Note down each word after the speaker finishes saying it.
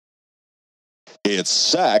It's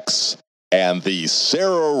sex and the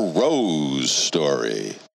Sarrah Rose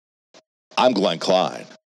Story. I'm Glenn Klein.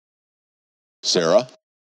 Sarah,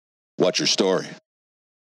 what's your story?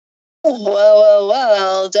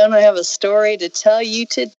 Well, don't I have a story to tell you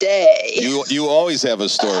today? You always have a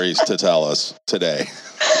story to tell us today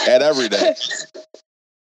and every day.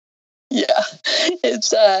 Yeah,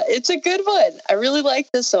 it's a good one. I really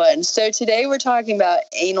like this one. So today we're talking about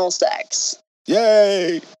anal sex.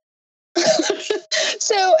 Yay!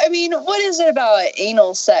 So, I mean, what is it about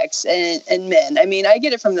anal sex and men? I mean, I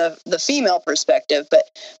get it from the female perspective, but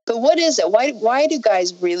what is it? Why do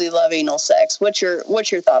guys really love anal sex? What's your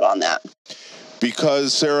thought on that?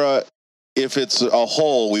 Because, Sarah, if it's a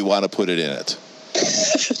hole, we want to put it in it.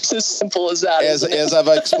 It's as simple as that. As I've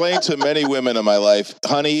explained to many women in my life,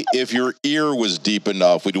 honey, if your ear was deep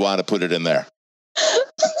enough, we'd want to put it in there.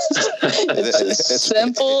 It's as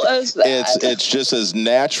simple as that. It's just as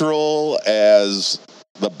natural as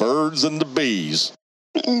the birds and the bees.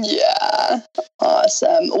 Yeah,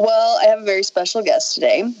 awesome. Well, I have a very special guest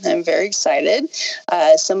today. I'm very excited.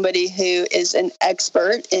 Somebody who is an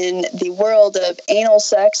expert in the world of anal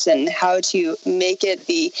sex and how to make it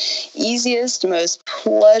the easiest, most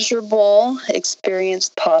pleasurable experience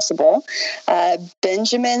possible.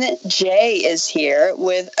 Benjamin J. is here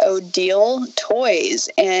with Odile Toys,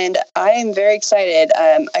 and I am very excited.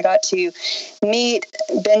 I got to meet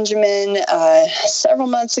Benjamin several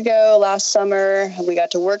months ago, last summer. We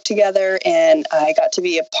got to work together, and I got to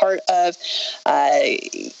be a part of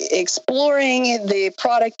exploring the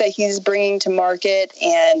product that he's bringing to market.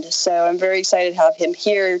 And so I'm very excited to have him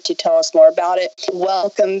here to tell us more about it.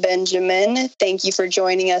 Welcome, Benjamin. Thank you for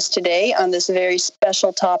joining us today on this very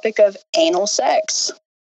special topic of anal sex.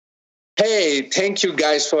 Hey, thank you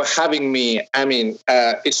guys for having me. I mean,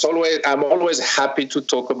 I'm always happy to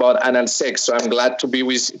talk about anal sex, so I'm glad to be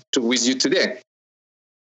with you today.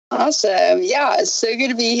 Awesome. Yeah, it's so good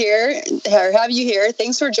to be here or have you here.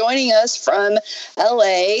 Thanks for joining us from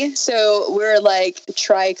LA. So we're like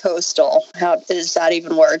tri-coastal. How does that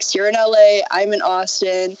even work? You're in LA, I'm in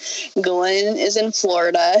Austin, Glenn is in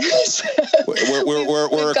Florida.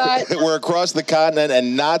 We're across the continent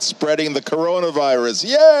and not spreading the coronavirus.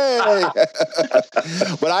 Yay!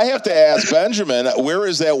 But I have to ask Benjamin, where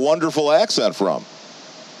is that wonderful accent from?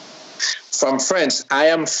 From France. I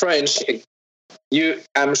am French.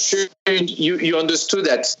 I'm sure you understood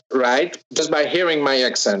that, right? Just by hearing my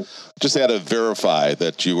accent. Just had to verify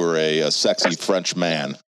that you were a sexy French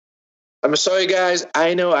man. I'm sorry, guys.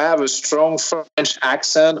 I know I have a strong French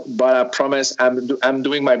accent, but I promise I'm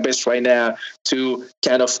doing my best right now to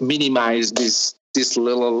kind of minimize this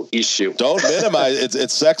little issue. Don't minimize.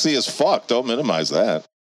 It's sexy as fuck. Don't minimize that.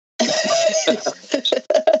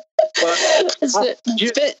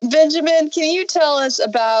 Benjamin, can you tell us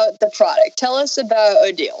about the product? Tell us about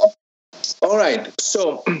Odile. All right.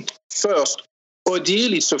 So first,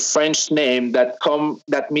 Odile is a French name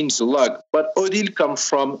that means lug, but Odile comes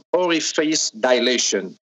from orifice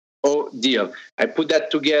dilation. Odile. I put that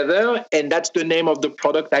together, and that's the name of the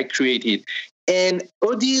product I created. And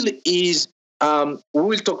Odile is, we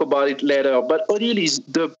will talk about it later, but Odile is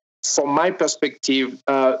from my perspective,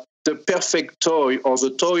 the perfect toy, or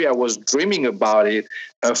the toy I was dreaming about it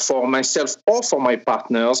for myself or for my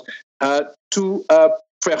partners to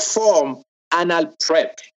perform anal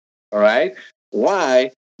prep. All right?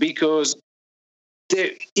 Why? Because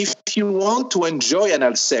if you want to enjoy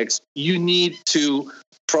anal sex, you need to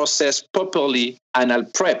process properly anal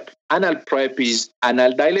prep. Anal prep is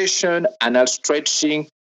anal dilation, anal stretching.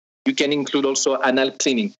 You can include also anal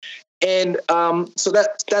cleaning. And so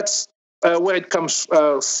that's where it comes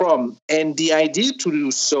from. And the idea to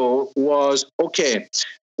do so was, okay,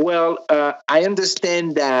 well, I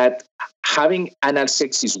understand that having anal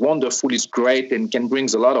sex is wonderful, is great, and can bring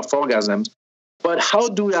a lot of orgasms. But how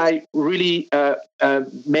do I really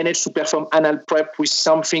manage to perform anal prep with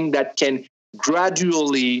something that can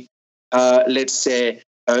gradually, let's say,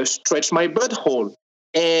 stretch my butthole?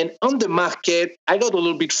 And on the market, I got a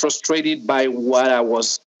little bit frustrated by what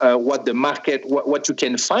you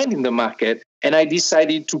can find in the market, and I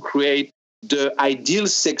decided to create the ideal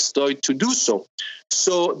sex toy to do so.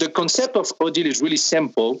 So the concept of Odile is really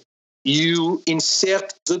simple. You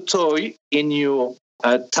insert the toy in your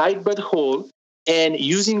tight butthole, and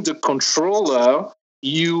using the controller,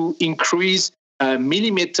 you increase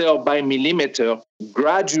millimeter by millimeter,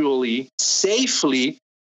 gradually, safely,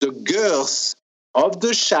 the girth of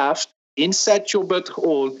the shaft inside your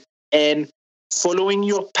butthole, and following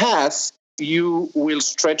your path, you will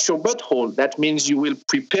stretch your butthole. That means you will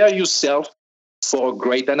prepare yourself for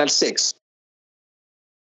great anal sex.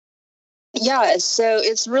 Yeah, so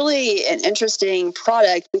it's really an interesting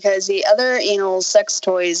product because the other anal sex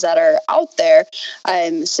toys that are out there,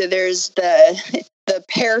 so there's the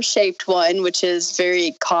pear-shaped one, which is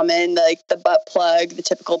very common, like the butt plug, the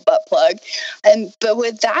typical butt plug, but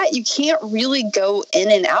with that, you can't really go in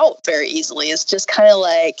and out very easily. It's just kind of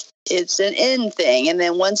like it's an in thing, and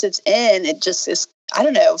then once it's in, it just is. I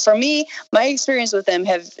don't know. For me, my experience with them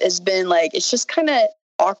has been like it's just kind of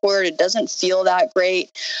awkward. It doesn't feel that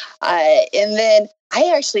great. And then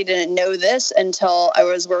I actually didn't know this until I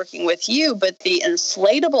was working with you, but the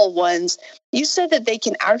inflatable ones, you said that they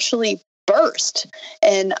can actually burst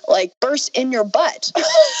and like burst in your butt.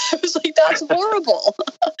 I was like, that's horrible.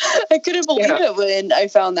 I couldn't believe it when I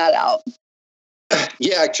found that out.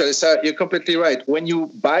 Yeah, actually, so you're completely right. When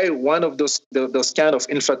you buy one of those kind of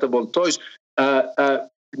inflatable toys,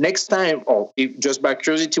 next time, or just by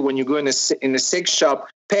curiosity, when you go in a sex shop,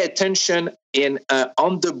 pay attention.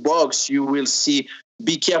 On the box, you will see,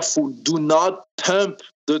 be careful, do not pump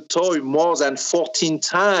the toy more than 14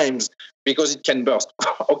 times because it can burst.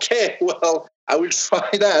 Okay, well, I will try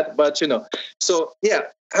that, but so yeah,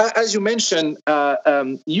 as you mentioned,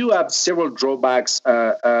 you have several drawbacks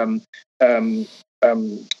on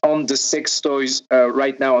the sex toys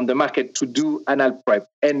right now on the market to do anal prep,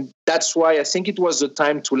 and that's why I think it was the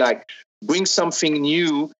time to bring something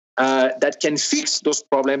new that can fix those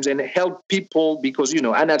problems and help people, because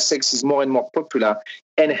anal sex is more and more popular,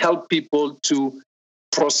 and help people to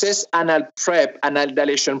process anal prep, anal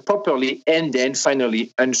dilation properly, and then from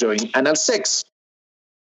anal sex.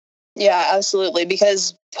 Yeah, absolutely.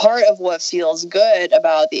 Because part of what feels good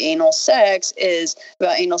about anal sex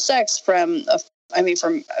from a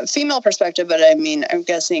female perspective, but I'm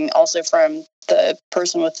guessing also from the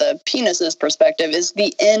person with the penis's perspective, is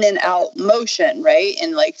the in and out motion, right?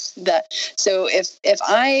 And like that. So if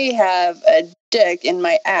I have a dick in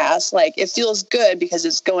my ass, like it feels good because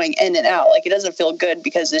it's going in and out. Like it doesn't feel good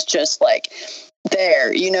because it's just like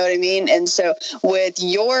there, you know what I mean? And so with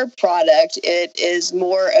your product, it is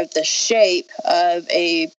more of the shape of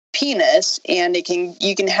a penis, and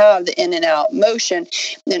you can have the in and out motion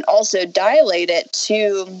and also dilate it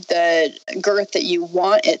to the girth that you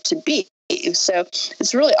want it to be. So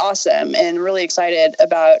it's really awesome, and really excited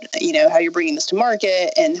about how you're bringing this to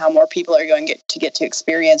market and how more people are going to get to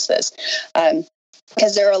experience this.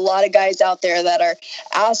 Because there are a lot of guys out there that are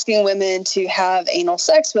asking women to have anal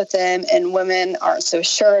sex with them, and women aren't so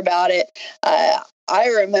sure about it. I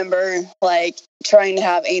remember trying to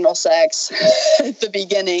have anal sex at the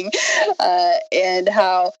beginning, and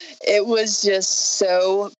how it was just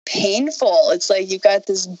so painful. It's like you've got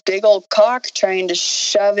this big old cock trying to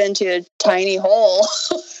shove into a tiny hole.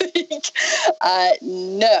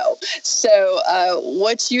 No. So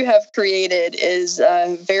what you have created is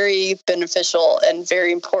very beneficial and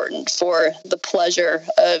very important for the pleasure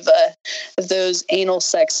of those anal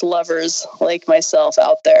sex lovers like myself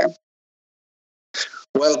out there.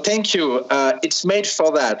 Well, thank you. It's made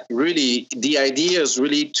for that. Really, the idea is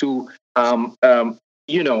really to,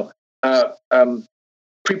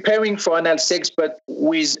 preparing for anal sex, but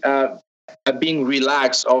with being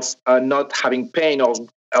relaxed, of not having pain, or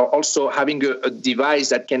also having a device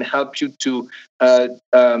that can help you to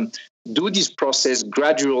do this process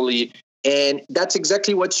gradually. And that's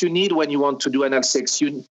exactly what you need when you want to do anal sex.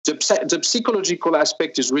 The psychological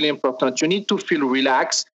aspect is really important. You need to feel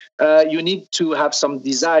relaxed. You need to have some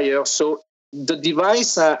desire. So the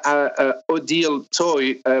device, Odile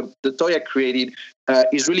toy, the toy I created,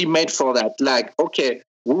 is really made for that. Okay,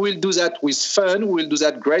 we will do that with fun. We will do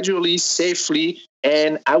that gradually, safely,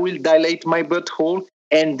 and I will dilate my butthole,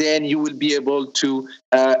 and then you will be able to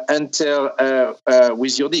enter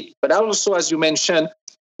with your dick. But also, as you mentioned,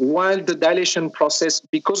 while the dilation process,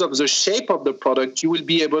 because of the shape of the product, you will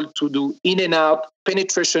be able to do in and out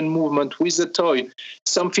penetration movement with the toy,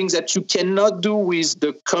 something that you cannot do with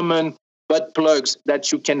the common butt plugs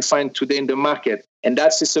that you can find today in the market. And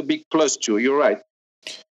that's a big plus too. You're right.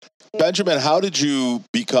 Benjamin, how did you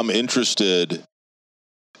become interested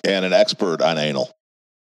and an expert on anal?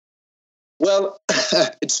 Well,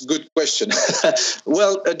 it's a good question.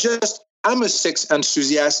 Well, I'm a sex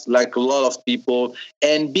enthusiast, like a lot of people,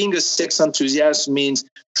 and being a sex enthusiast means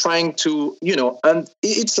trying to, and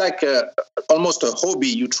it's like almost a hobby.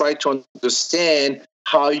 You try to understand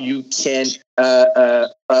how you can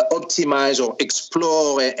optimize or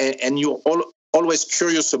explore, and you're always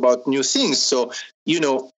curious about new things. So,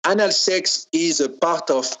 anal sex is a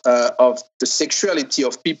part of the sexuality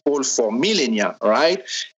of people for millennia, right?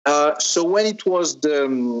 So when it was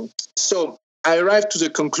I arrived to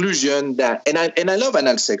the conclusion that, and I love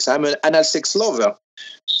anal sex. I'm an anal sex lover.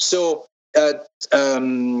 So,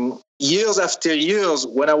 years after years,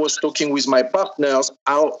 when I was talking with my partners,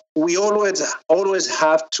 we always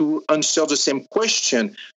have to answer the same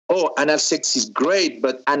question. Oh, anal sex is great,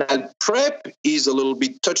 but anal prep is a little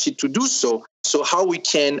bit touchy to do so. So how we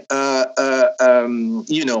can,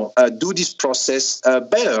 do this process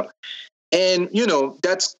better? And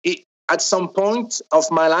that's it. At some point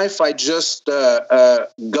of my life, I just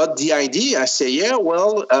got the idea. I say, yeah,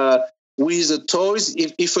 well, with the toys,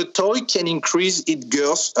 if a toy can increase its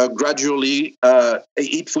girth gradually,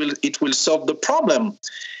 it will solve the problem.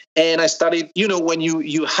 And I started, when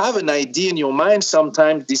you have an idea in your mind,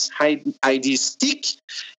 sometimes this idea stick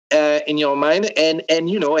in your mind, and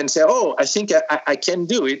say, oh, I think I can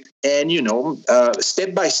do it. And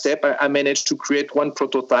step by step, I managed to create one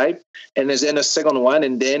prototype, and then a second one,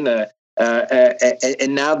 and then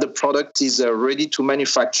and now the product is ready to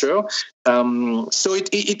manufacture. So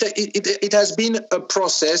it has been a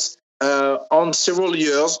process on several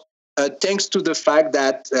years, thanks to the fact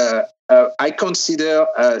that I consider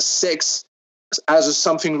sex as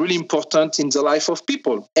something really important in the life of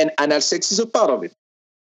people, and anal sex is a part of it.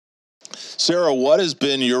 Sarrah, what has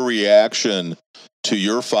been your reaction to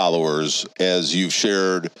your followers as you've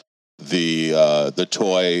shared the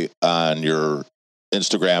toy on your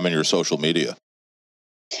Instagram and your social media?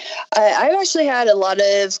 I've actually had a lot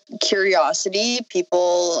of curiosity,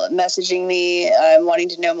 people messaging me, wanting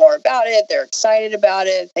to know more about it. They're excited about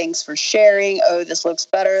it. Thanks for sharing. Oh, this looks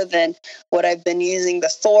better than what I've been using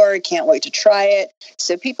before. Can't wait to try it.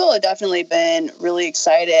 So people have definitely been really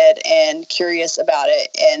excited and curious about it.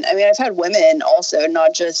 And I mean, I've had women also,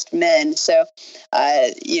 not just men. So,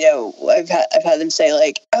 I've had them say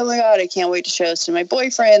like, oh my God, I can't wait to show this to my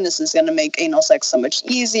boyfriend. This is going to make anal sex so much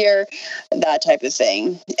easier, that type of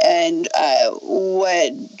thing. And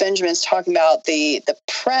what Benjamin's talking about, the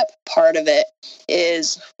prep part of it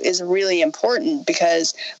is really important,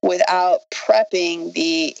 because without prepping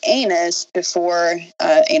the anus before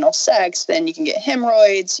anal sex, then you can get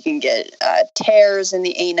hemorrhoids, you can get tears in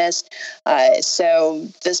the anus. So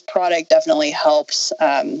this product definitely helps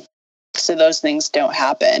so those things don't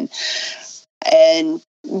happen. And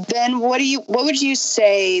Ben, what would you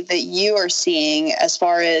say that you are seeing as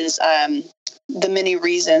far as the many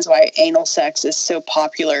reasons why anal sex is so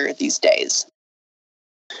popular these days?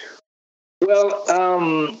 Well,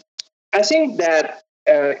 I think that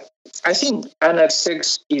anal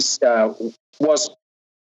sex is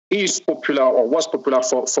popular, or was popular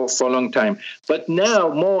for a long time, but now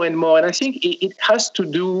more and more, and I think it has to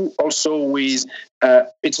do also with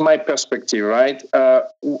it's my perspective, right?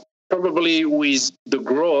 Probably with the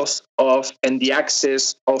growth of and the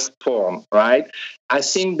access of porn, right? I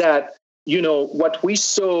think that what we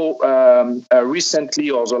saw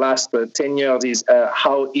recently, or the last 10 years, is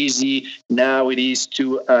how easy now it is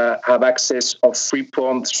to have access of free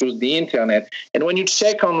porn through the internet. And when you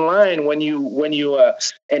check online, when you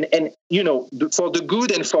for the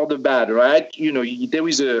good and for the bad, right? There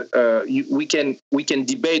is we can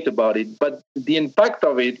debate about it, but the impact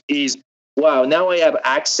of it is, wow, now I have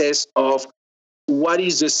access of what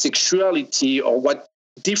is the sexuality, or what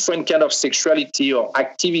different kind of sexuality or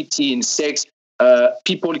activity in sex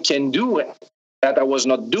people can do that I was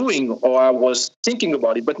not doing, or I was thinking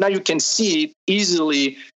about it. But now you can see it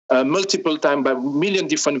easily multiple times by a million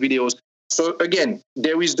different videos. So again,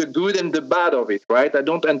 there is the good and the bad of it, right? I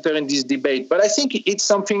don't enter in this debate, but I think it's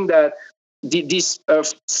something that this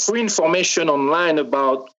free information online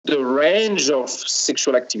about the range of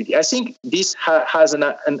sexual activity, I think this has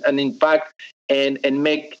an impact and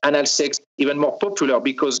make anal sex even more popular,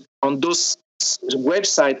 because on those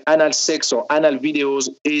websites, anal sex or anal videos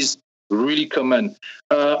is really common.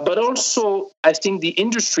 But also, I think the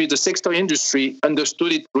sex toy industry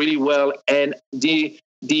understood it really well, and the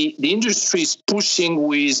industry is pushing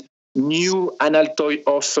with new anal toy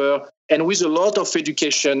offer, and with a lot of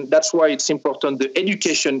education. That's why it's important, the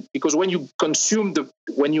education, because when you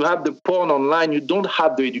when you have the porn online, you don't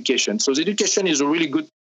have the education. So the education is a really good,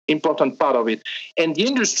 important part of it. And the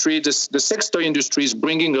industry, the sex toy industry, is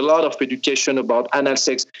bringing a lot of education about anal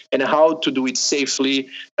sex and how to do it safely.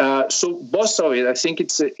 So both of it, I think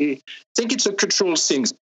it's a cultural thing.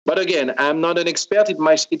 But again, I'm not an expert.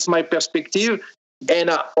 It's my perspective. And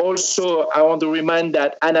also, I want to remind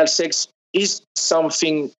that anal sex is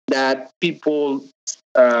something that people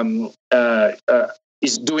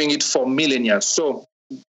is doing it for millennia. So,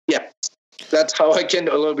 yeah, that's how I can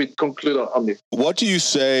a little bit conclude on this. What do you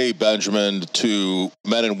say, Benjamin, to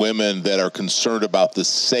men and women that are concerned about the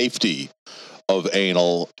safety of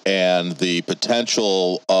anal and the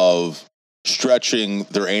potential of stretching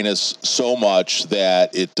their anus so much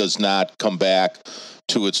that it does not come back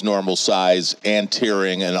to its normal size and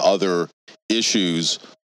tearing and other issues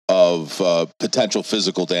of potential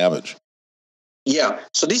physical damage. Yeah,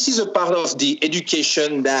 so this is a part of the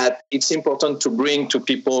education that it's important to bring to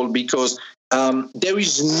people, because there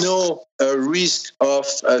is no risk of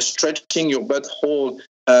stretching your butthole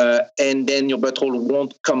and then your butthole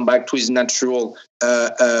won't come back to its natural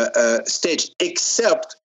stage,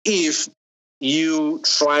 except if you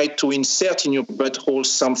try to insert in your butthole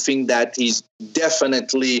something that is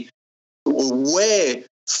definitely way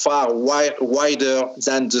far wider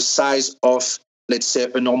than the size of, let's say,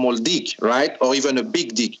 a normal dick, right? Or even a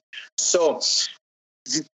big dick. So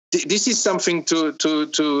this is something to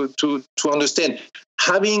understand.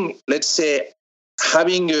 Having, let's say,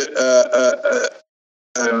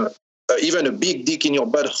 even a big dick in your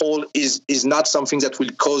butthole is not something that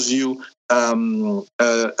will cause you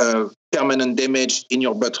permanent damage in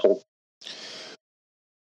your butthole.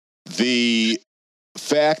 The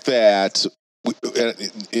fact that,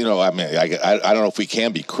 you know, I mean, I don't know if we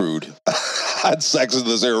can be crude on Sex in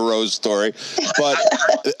the Sarrah Rose Story, but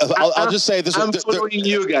I'll just say this: I'm following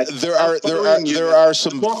you guys. There are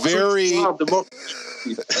some very.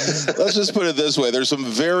 Let's just put it this way: there's some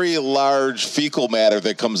very large fecal matter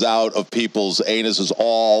that comes out of people's anuses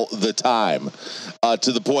all the time,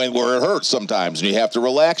 to the point where it hurts sometimes, and you have to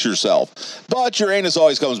relax yourself. But your anus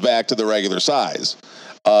always comes back to the regular size.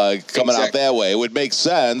 Coming out that way, it would make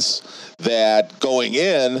sense that going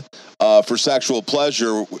in for sexual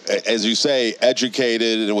pleasure, as you say,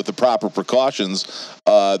 educated and with the proper precautions,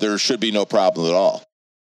 there should be no problem at all.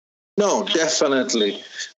 No, definitely,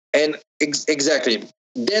 and exactly.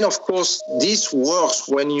 Then, of course, this works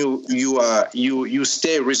when you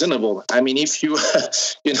stay reasonable. I mean, if you,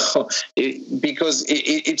 because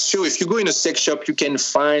it's true. If you go in a sex shop, you can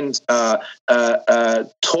find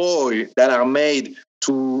toys that are made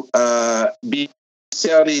to be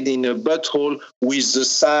inserted in a butthole with the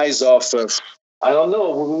size of, with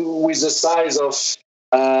the size of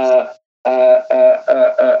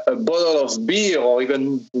a bottle of beer, or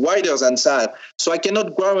even wider than that. So I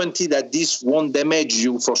cannot guarantee that this won't damage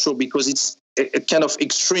you for sure, because it's a kind of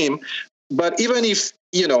extreme. But even if,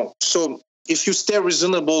 so if you stay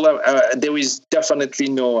reasonable, there is definitely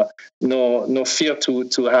no fear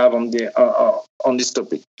to have on this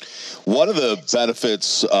topic. One of the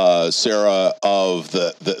benefits, Sarrah, of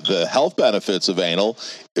the health benefits of anal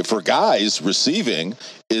for guys receiving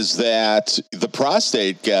is that the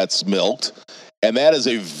prostate gets milked, and that is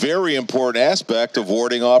a very important aspect of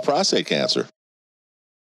warding off prostate cancer.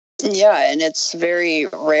 Yeah, and it's very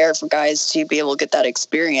rare for guys to be able to get that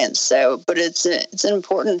experience. So, but it's an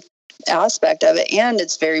important aspect of it, and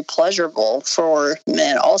it's very pleasurable for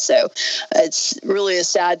men also. It's really a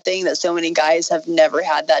sad thing that so many guys have never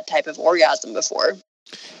had that type of orgasm before.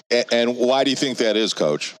 And why do you think that is,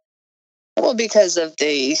 Coach? Well, because of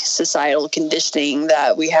the societal conditioning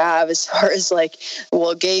that we have as far as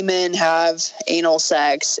gay men have anal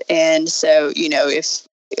sex. And so, if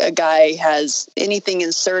a guy has anything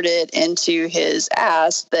inserted into his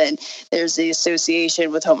ass, then there's the association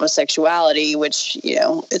with homosexuality, which,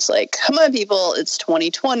 it's like, come on, people, it's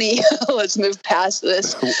 2020. Let's move past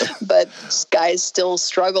this. But guys still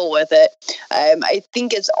struggle with it. I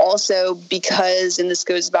think it's also because, and this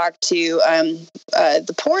goes back to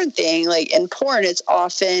the porn thing, in porn, it's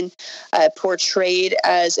often portrayed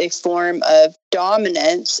as a form of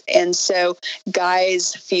dominance, and so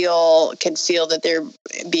guys can feel that they're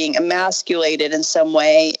being emasculated in some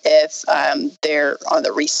way if they're on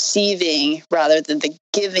the receiving rather than the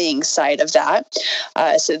giving side of that.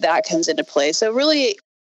 So that comes into play. So really,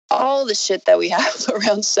 all the shit that we have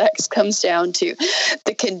around sex comes down to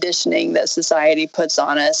the conditioning that society puts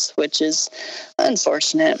on us, which is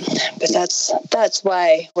unfortunate. But that's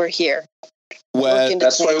why we're here. Looking to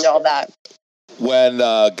change all that. When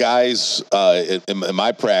guys in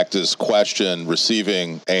my practice question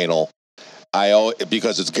receiving anal,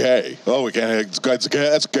 because it's gay. Oh, we can't. It's gay.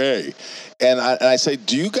 That's gay. And I say,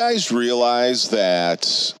 do you guys realize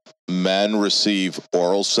that men receive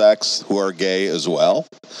oral sex who are gay as well?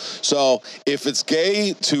 So if it's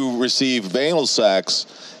gay to receive anal sex,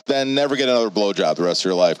 then never get another blowjob the rest of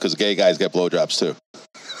your life, because gay guys get blowjobs too.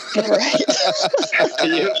 Right.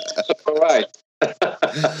 All right.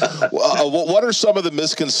 What are some of the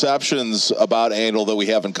misconceptions about anal that we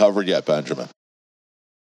haven't covered yet, Benjamin?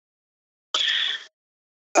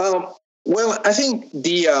 Well, I think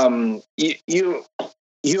you had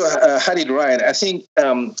it right. I think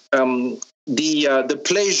the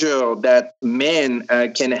pleasure that men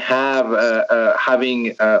can have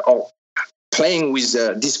having or playing with,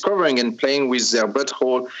 discovering and playing with their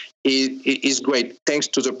butthole is great, thanks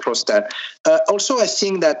to the prostate. Also, I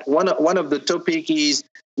think that one of the topic is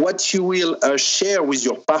what you will share with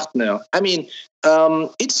your partner. I mean,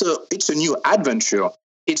 it's a new adventure.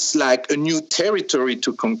 It's like a new territory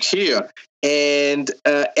to conquer, and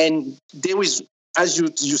there is, as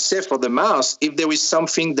you say for the mouse, if there is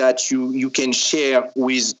something that you can share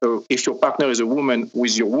with, if your partner is a woman,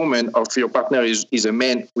 with your woman, or if your partner is a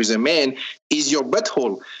man with a man, is your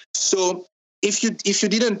butthole. So if you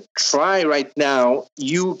didn't try right now,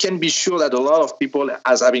 you can be sure that a lot of people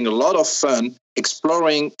are having a lot of fun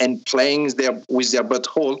exploring and playing with their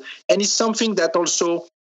butthole, and it's something that also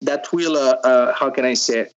that will how can I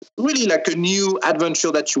say, really like a new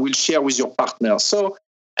adventure that you will share with your partner. So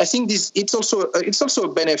I think it's also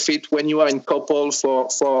a benefit when you are in couple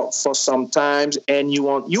for some times, and you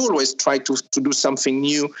always try to do something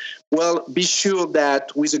new. Well, be sure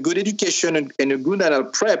that with a good education and a good anal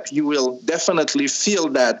prep, you will definitely feel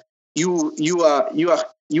that you are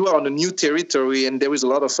on a new territory, and there is a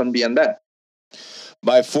lot of fun beyond that.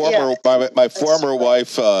 My former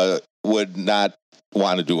wife would not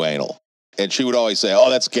want to do anal, and she would always say, "Oh,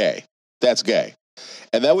 that's gay. That's gay."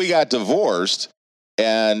 And then we got divorced.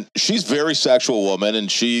 And she's a very sexual woman, and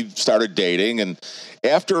she started dating. And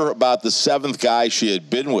after about the 7th guy she had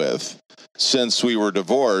been with since we were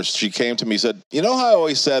divorced, she came to me and said, "You know how I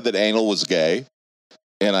always said that anal was gay?"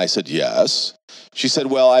 And I said, "Yes." She said,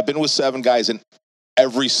 "Well, I've been with 7 guys, and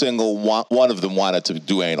every single one of them wanted to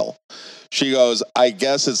do anal." She goes, "I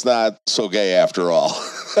guess it's not so gay after all."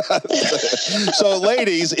 So,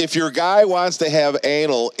 ladies, if your guy wants to have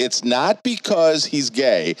anal, it's not because he's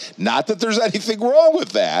gay. Not that there's anything wrong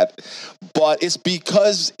with that, but it's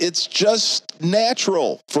because it's just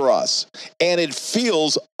natural for us, and it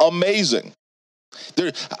feels amazing.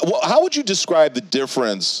 How would you describe the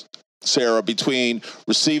difference, Sarrah, between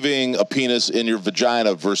receiving a penis in your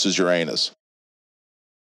vagina versus your anus?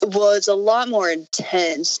 Well, it's a lot more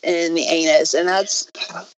intense in the anus, and that's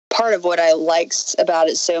part of what I like about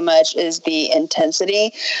it so much is the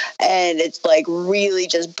intensity, and it's like really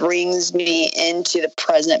just brings me into the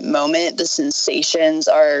present moment. The sensations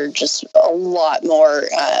are just a lot more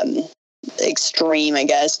extreme, I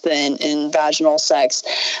guess, than in vaginal sex.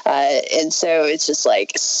 And so it's just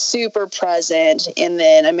like super present. And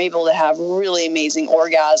then I'm able to have really amazing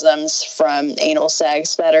orgasms from anal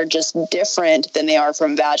sex that are just different than they are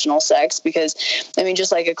from vaginal sex. Because, I mean,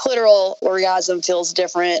 just like a clitoral orgasm feels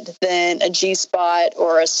different than a G-spot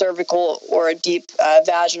or a cervical or a deep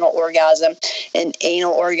vaginal orgasm, an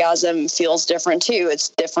anal orgasm feels different too. It's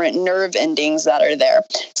different nerve endings that are there.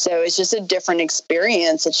 So it's just a different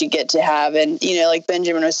experience that you get to have. And, you know, like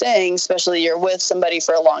Benjamin was saying, especially you're with somebody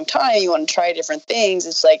for a long time, you want to try different things.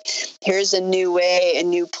 It's like, here's a new way, a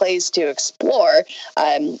new place to explore.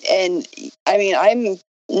 And I mean, I'm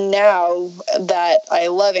now that I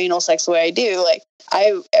love anal sex the way I do, like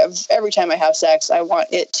every time I have sex, I want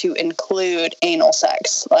it to include anal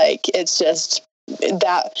sex. Like it's just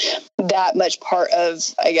that much part of,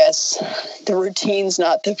 I guess, the routine's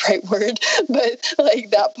not the right word, but like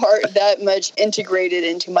that much integrated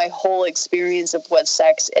into my whole experience of what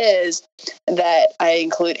sex is, that I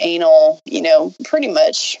include anal, you know, pretty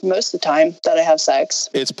much most of the time that I have sex.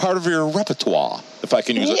 It's part of your repertoire, if I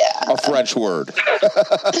can use a French word.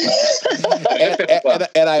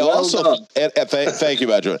 and I also, thank you,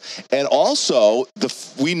 Benjamin. And also,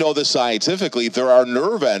 we know this scientifically, there are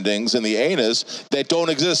nerve endings in the anus that don't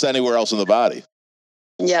exist anywhere else in the body.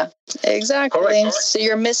 Yeah, exactly. Correct. So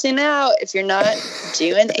you're missing out if you're not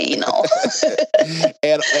doing anal.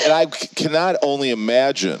 and I cannot only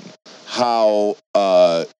imagine how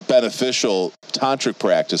beneficial tantric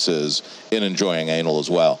practice is in enjoying anal as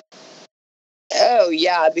well. Oh,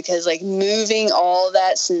 yeah, because like moving all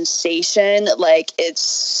that sensation, like it's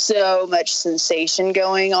so much sensation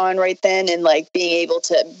going on right then. And like being able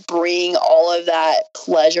to bring all of that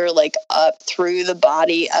pleasure like up through the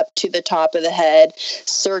body, up to the top of the head,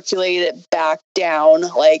 circulate it back down.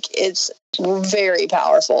 Like it's very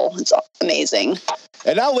powerful. It's amazing.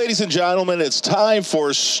 And now, ladies and gentlemen, it's time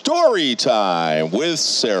for story time with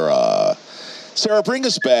Sarrah. Sarrah, bring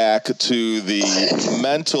us back to the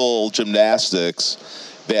mental gymnastics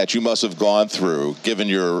that you must have gone through, given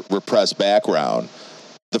your repressed background,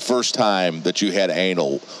 the first time that you had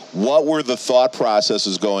anal. What were the thought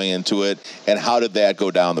processes going into it, and how did that go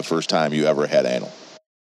down the first time you ever had anal?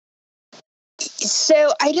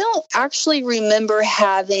 So I don't actually remember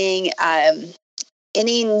having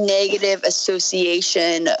any negative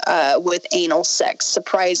association with anal sex.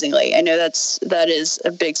 Surprisingly, I know that is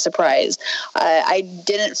a big surprise. I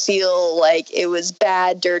didn't feel like it was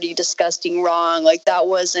bad, dirty, disgusting, wrong. Like that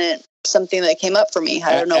wasn't something that came up for me.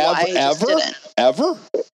 I don't know why. I just didn't. Ever?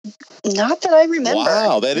 Not that I remember.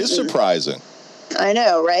 Wow, that is surprising. I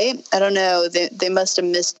know, right? I don't know. They must have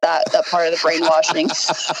missed that part of the brainwashing.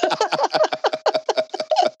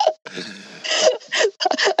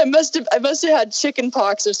 I must have had chicken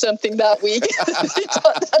pox or something that week. They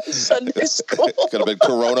taught that in Sunday school. Could have been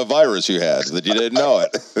coronavirus you had that you didn't know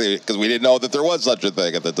it, because we didn't know that there was such a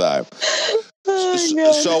thing at the time.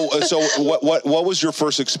 So what was your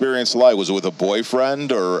first experience like? Was it with a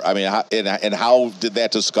boyfriend, or I mean, and how did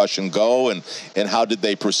that discussion go, and how did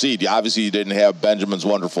they proceed? Obviously, you didn't have Benjamin's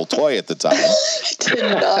wonderful toy at the time.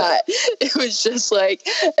 Did not. It was just like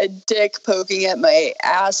a dick poking at my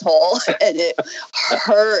asshole, and it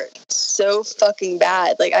hurt so fucking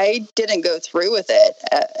bad. Like I didn't go through with it.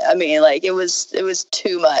 I mean, like it was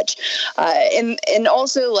too much. And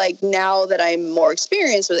also, like now that I'm more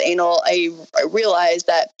experienced with anal, I realized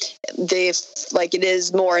that it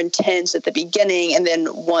is more intense at the beginning, and then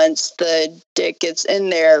once the dick gets in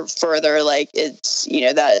there further, like it's,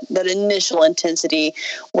 that initial intensity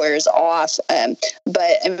wears off.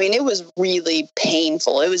 But I mean, it was really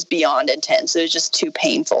painful. It was beyond intense. It was just too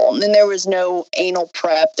painful. And then there was no anal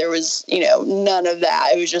prep. There was, none of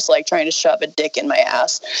that. It was just like trying to shove a dick in my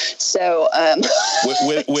ass. So,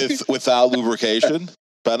 without lubrication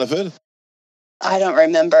benefit? I don't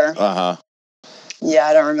remember. Yeah,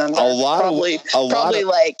 I don't remember.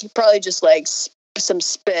 Probably just like some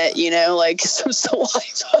spit, like some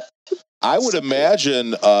saliva. I would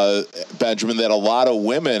imagine, Benjamin, that a lot of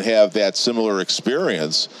women have that similar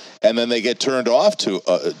experience, and then they get turned off to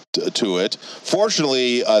it.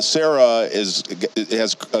 Fortunately, Sarrah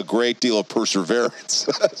has a great deal of perseverance,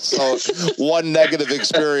 so one negative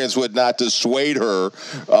experience would not dissuade her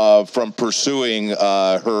from pursuing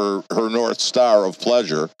her North Star of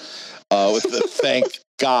pleasure. Thank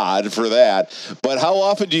God for that. But how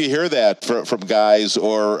often do you hear that from guys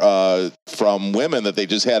or from women, that they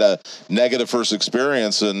just had a negative first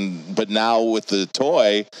experience, but now with the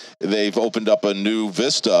toy, they've opened up a new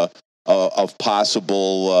vista of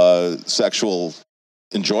possible sexual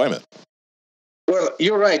enjoyment? Well,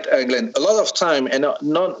 you're right, Glenn. A lot of time, and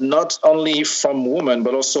not only from women,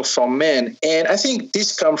 but also from men. And I think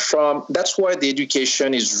this comes from, that's why the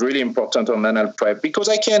education is really important on anal prep, because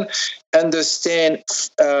I can understand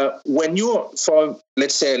when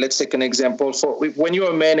let's take an example. When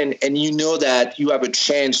you're a man and you know that you have a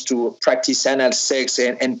chance to practice anal sex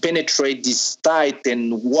and penetrate this tight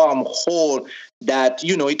and warm hole, that,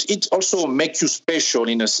 it also makes you special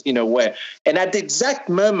in a way. And at the exact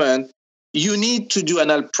moment, you need to do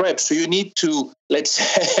anal prep. So you need to,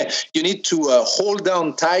 hold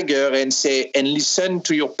down tiger and listen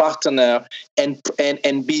to your partner and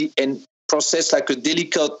process like a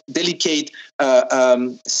delicate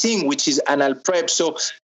thing, which is anal prep. So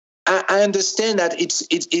I understand that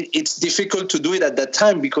it's difficult to do it at that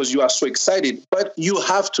time because you are so excited, but you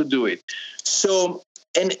have to do it. So,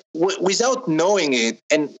 and without knowing it,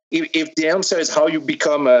 and if the answer is how you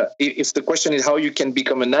become if the question is how you can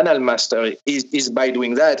become an anal master, is by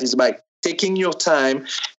doing that, is by taking your time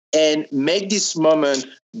and make this moment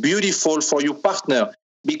beautiful for your partner.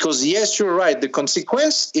 Because yes, you're right. The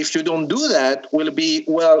consequence, if you don't do that, will be,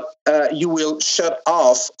 you will shut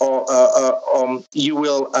off or you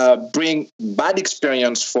will bring bad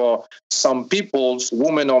experience for some people,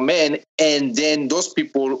 women or men, and then those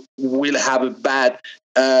people will have a bad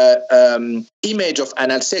image of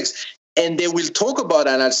anal sex, and they will talk about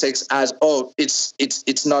anal sex as,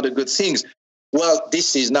 it's not a good thing. Well,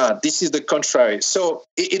 this is not. This is the contrary. So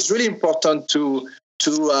it's really important to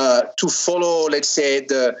follow, let's say,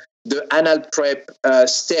 the anal prep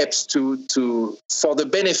steps for the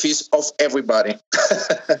benefits of everybody.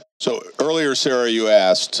 So earlier, Sarrah, you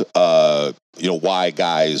asked, why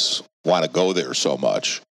guys want to go there so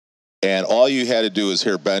much, and all you had to do is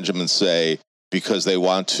hear Benjamin say, because they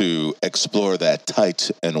want to explore that tight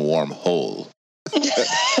and warm hole.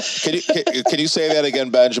 Can you say that again,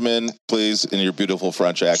 Benjamin, please, in your beautiful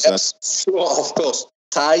French accent? Yes, sure, of course.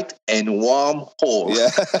 Tight and warm hole.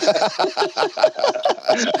 Yeah.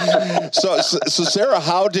 So, Sarrah,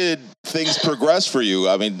 how did things progress for you?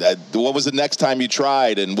 I mean, what was the next time you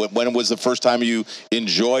tried, and when was the first time you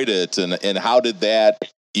enjoyed it, and how did that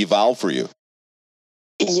evolve for you?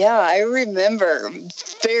 Yeah, I remember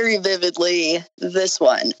very vividly this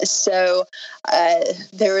one. So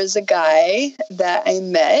there was a guy that I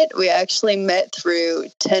met. We actually met through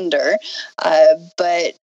Tinder,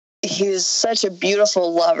 but he was such a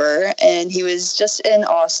beautiful lover, and he was just in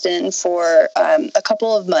Austin for a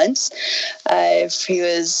couple of months. He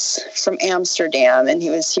was from Amsterdam, and he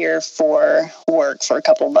was here for work for a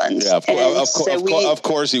couple of months. Yeah, of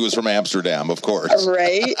course he was from Amsterdam, of course.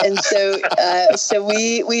 Right, and so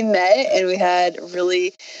we met, and we had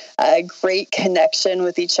really great connection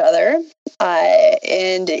with each other.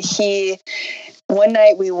 And one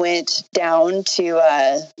night we went down to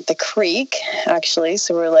the creek, actually.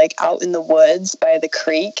 So we're like out in the woods by the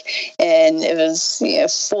creek, and it was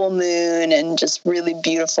full moon and just really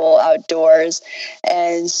beautiful outdoors.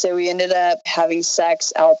 And so we ended up having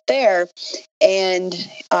sex out there. And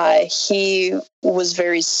he was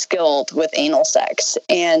very skilled with anal sex,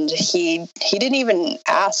 and he didn't even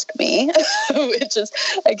ask me, which is,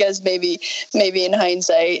 I guess, maybe in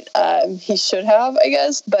hindsight, he should have, I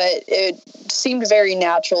guess, but it seemed very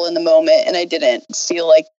natural in the moment, and I didn't feel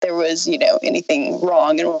like there was, anything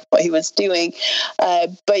wrong in what he was doing.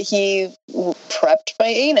 But he prepped my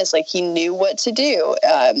anus, like he knew what to do.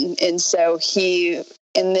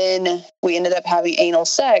 And then we ended up having anal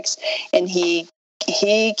sex, and he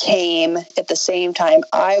came at the same time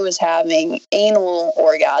I was having anal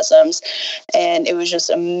orgasms, and it was just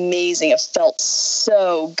amazing. It felt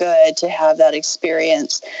so good to have that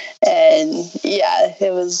experience. And yeah,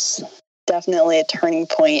 it was definitely a turning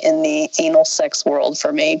point in the anal sex world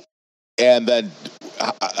for me. And then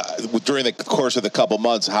during the course of the couple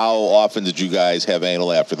months, how often did you guys have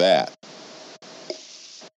anal after that?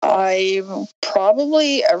 I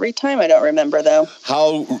probably every time. I don't remember, though.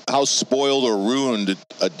 How spoiled or ruined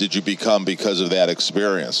did you become because of that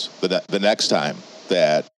experience the next time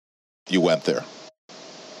that you went there?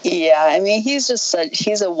 Yeah, I mean, he's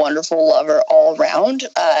a wonderful lover all around,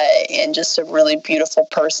 and just a really beautiful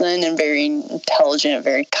person, and very intelligent,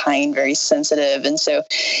 very kind, very sensitive. And so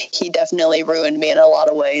he definitely ruined me in a lot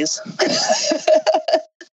of ways.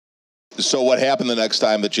 So what happened the next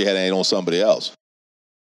time that you had anal with somebody else?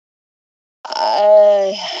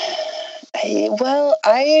 I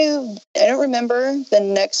don't remember the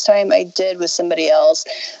next time I did with somebody else,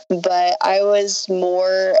 but I was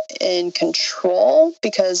more in control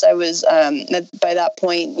because I was, by that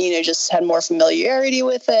point, just had more familiarity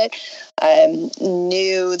with it.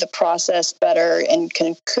 Knew the process better and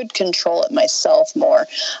could control it myself more.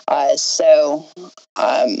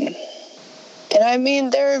 And I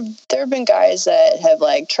mean, there have been guys that have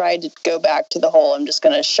like tried to go back to the whole "I'm just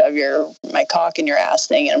going to shove my cock in your ass"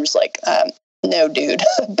 thing, and I'm just like, no, dude,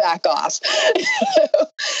 back off.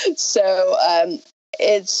 So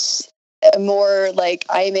it's more like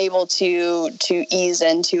I'm able to ease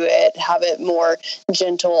into it, have it more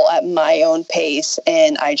gentle at my own pace,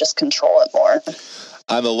 and I just control it more.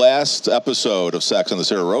 On the last episode of Sex on the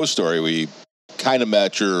Sarrah Rose Story, we kind of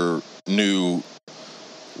met your new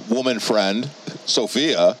woman friend,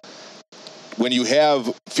 Sophia. When you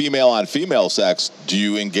have female on female sex, do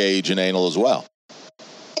you engage in anal as well?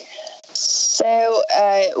 So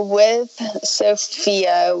with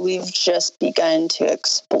Sophia, we've just begun to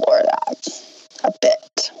explore that a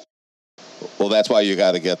bit. Well, that's why you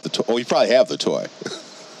got to get the toy. Well, you probably have the toy.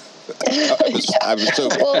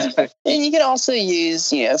 Well, and you can also use,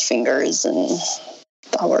 fingers, and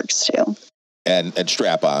that works too. And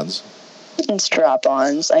strap-ons. And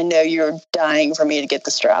strap-ons. I know you're dying for me to get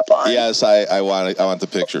the strap-on. Yes, I want the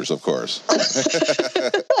pictures, of course.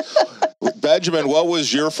 Benjamin, what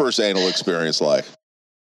was your first anal experience like?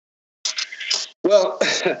 Well,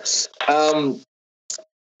 I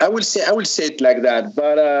will say it like that,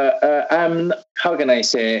 but how can I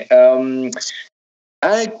say?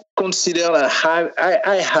 I consider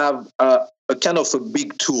I have a kind of a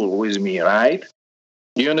big tool with me, right?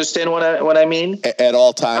 Do you understand what I mean? At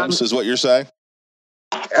all times is what you're saying?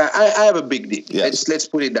 I have a big dick. Yes. Let's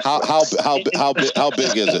put it that way. How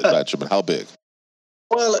big is it, Benjamin? How big?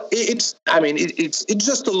 Well, it's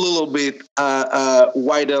just a little bit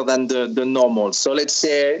wider than the normal. So let's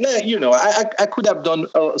say, I could have done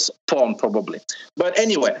porn probably. But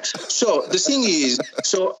anyway, so the thing is,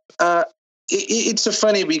 it's so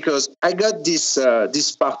funny because I got this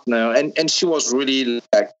partner, and she was really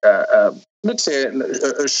like, let's say,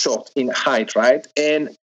 a short in height, right? And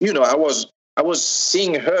I was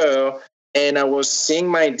seeing her, and I was seeing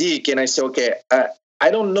my dick, and I said, okay, I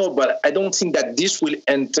don't know, but I don't think that this will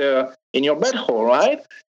enter in your butthole, right?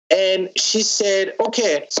 And she said,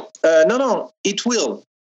 okay, no, it will.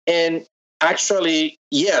 And actually,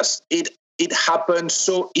 yes, it happened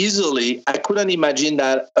so easily. I couldn't imagine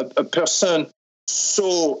that a person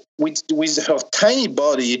so with her tiny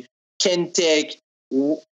body can take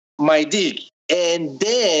my dick. And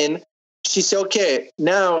then she said, okay,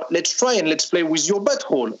 now let's try and let's play with your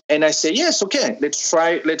butthole. And I say, yes, okay, let's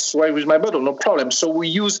try with my butthole, no problem. So we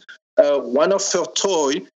used one of her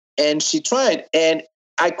toy, and she tried, and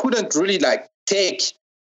I couldn't really like take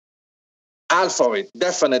half of it,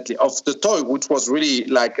 definitely, of the toy, which was really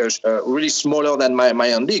like really smaller than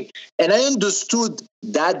my own dick. And I understood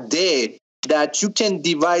that day that you can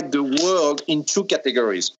divide the world in two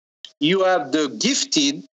categories. You have the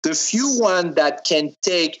gifted, the few one that can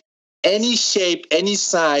take any shape, any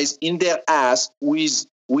size in their ass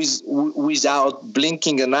without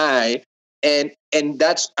blinking an eye, and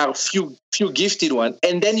that's our few gifted one.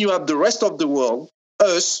 And then you have the rest of the world,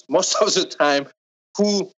 us, most of the time,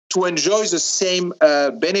 who to enjoy the same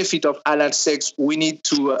benefit of anal sex, we need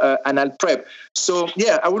to anal prep. So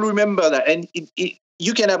yeah, I will remember that. And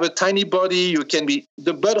you can have a tiny body. You can be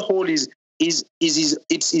the butthole is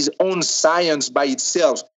its own science by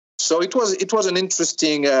itself. So it was an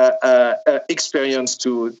interesting experience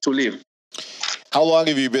to live. How long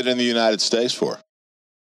have you been in the United States for?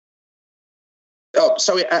 Oh,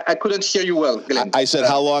 sorry, I couldn't hear you well, Glenn. I said,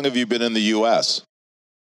 how long have you been in the U.S.?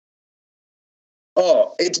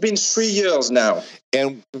 Oh, it's been 3 years now.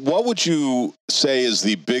 And what would you say is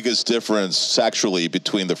the biggest difference sexually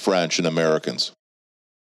between the French and Americans?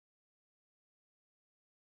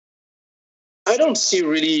 I don't see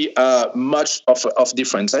really much of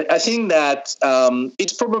difference. I think that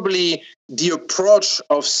it's probably the approach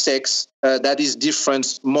of sex that is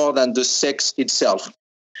different more than the sex itself.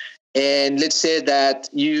 And let's say that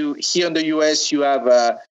you here in the US, you have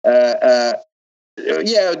a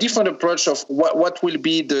different approach of what will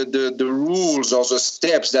be the rules or the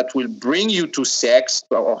steps that will bring you to sex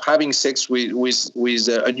or having sex with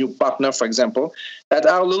a new partner, for example, that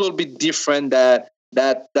are a little bit different that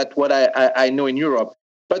what I know in Europe.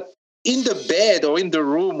 But in the bed or in the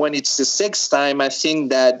room when it's the sex time, I think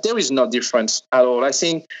that there is no difference at all. I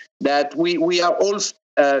think that we are all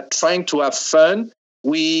trying to have fun.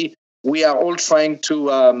 We are all trying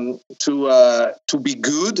to be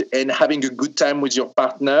good and having a good time with your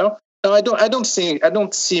partner. No, I don't see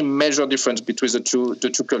a major difference between the two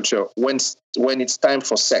culture when it's time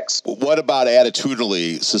for sex. What about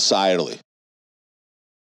attitudinally, societally?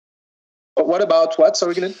 What about what?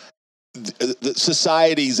 Sorry, Glenn? The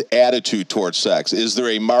society's attitude towards sex. Is there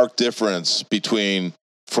a marked difference between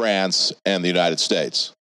France and the United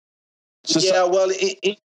States?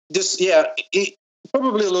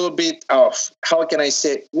 Probably a little bit of, how can I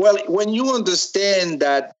say? Well, when you understand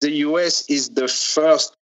that the US is the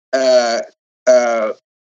first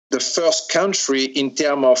country in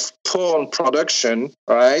terms of porn production,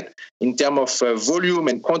 right? In terms of volume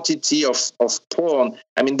and quantity of porn.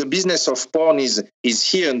 I mean, the business of porn is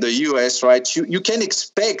here in the US, right? You can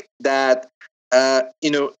expect that,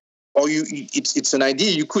 it's an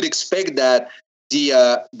idea. You could expect that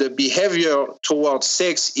the behavior towards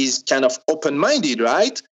sex is kind of open-minded,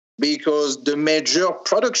 right? Because the major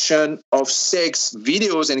production of sex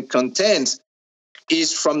videos and content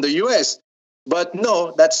is from the US. But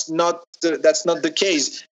no, that's not the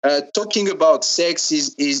case. Talking about sex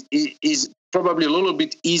is probably a little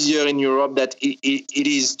bit easier in Europe than it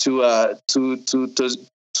is to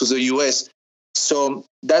the US. So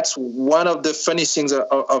that's one of the funny things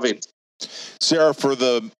of it. Sarrah, for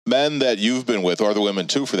the men that you've been with, or the women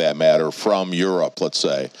too, for that matter, from Europe, let's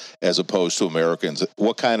say, as opposed to Americans,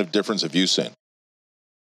 what kind of difference have you seen?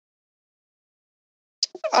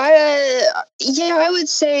 I would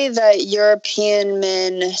say that European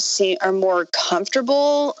men are more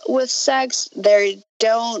comfortable with sex. They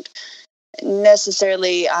don't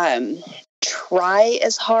necessarily try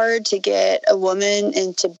as hard to get a woman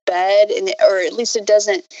into bed, or at least it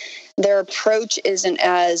doesn't. Their approach isn't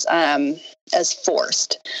as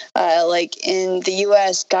forced. Like in the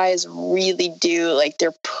U.S., guys really do, like,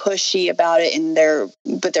 they're pushy about it,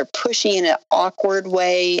 but they're pushy in an awkward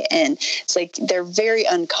way, and it's like they're very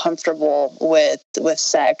uncomfortable with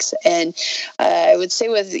sex. And I would say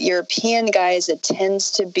with European guys, it tends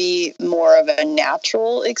to be more of a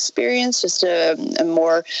natural experience, just a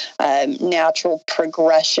more natural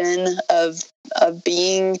progression of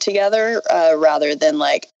being together, rather than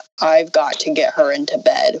like, I've got to get her into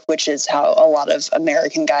bed, which is how a lot of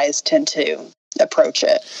American guys tend to approach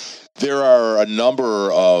it. There are a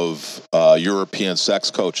number of European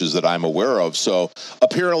sex coaches that I'm aware of. So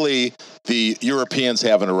apparently the Europeans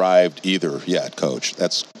haven't arrived either yet, Coach.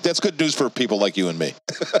 That's good news for people like you and me.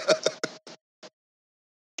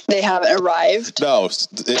 They haven't arrived? No,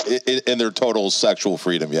 in their total sexual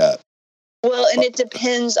freedom yet. Well, and it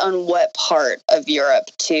depends on what part of Europe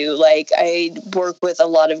too. Like I work with a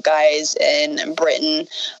lot of guys in Britain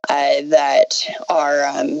that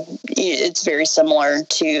are, it's very similar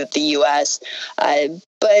to the U.S.,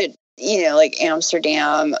 but like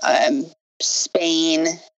Amsterdam, Spain,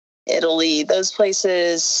 Italy, those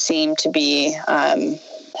places seem to be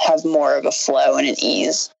have more of a flow and an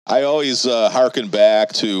ease. I always hearken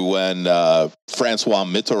back to when Francois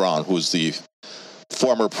Mitterrand, who's the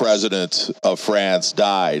former president of France,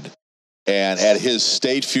 died. And at his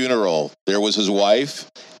state funeral, there was his wife,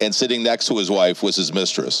 and sitting next to his wife was his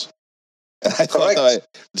mistress. And I thought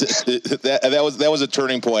that was a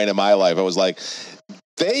turning point in my life. I was like,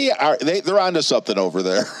 they're onto something over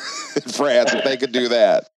there in France if they could do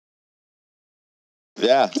that.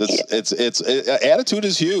 Yeah, it's attitude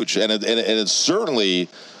is huge, and it's certainly.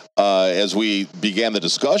 As we began the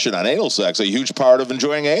discussion on anal sex, a huge part of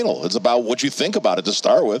enjoying anal. It's about what you think about it to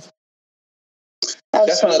start with.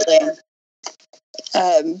 Absolutely.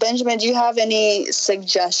 Benjamin, do you have any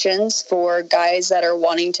suggestions for guys that are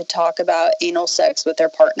wanting to talk about anal sex with their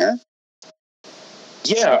partner?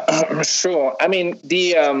 Yeah, sure. I mean,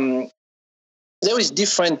 there is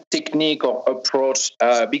different technique or approach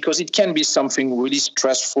because it can be something really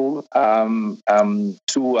stressful to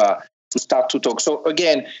start to talk. So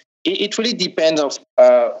again, it really depends of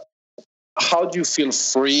how do you feel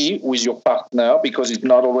free with your partner, because it's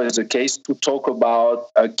not always the case to talk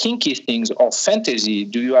about kinky things or fantasy.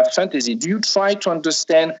 Do you have fantasy? Do you try to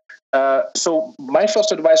understand? So my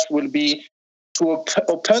first advice will be to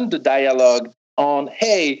open the dialogue on,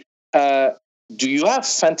 hey, do you have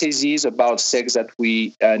fantasies about sex that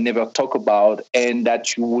we never talk about and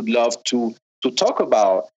that you would love to talk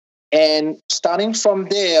about? And starting from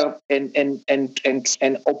there and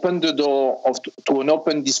open the door to an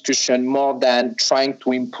open discussion more than trying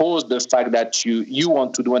to impose the fact that you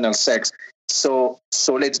want to do anal sex. So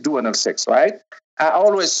let's do anal sex, right? I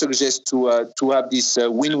always suggest to have this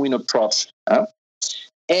win-win approach.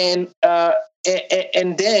 And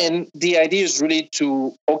then the idea is really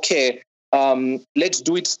to, okay, let's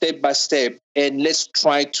do it step by step, and let's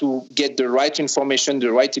try to get the right information,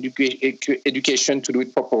 the right education to do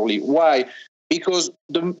it properly. Why? Because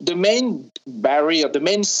the main barrier, the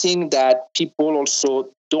main thing that people also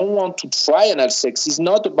don't want to try anal sex is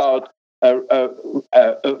not about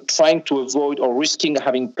trying to avoid or risking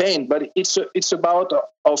having pain, but it's about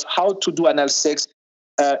of how to do anal sex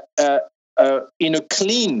in a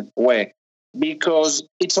clean way. Because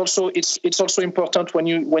it's also important when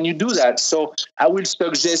you do that. So I will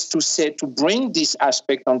suggest to bring this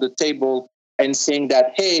aspect on the table and saying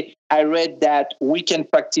that, hey, I read that we can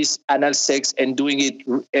practice anal sex and doing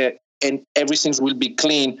it and everything will be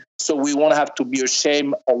clean, so we won't have to be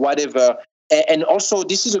ashamed or whatever. And also,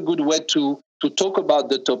 this is a good way to talk about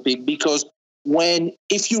the topic, because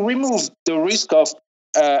if you remove the risk of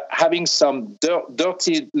having some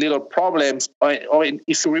dirty little problems, or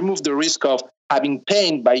if you remove the risk of having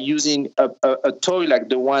pain by using a toy like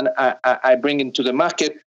the one I bring into the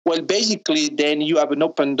market, well, basically, then you have an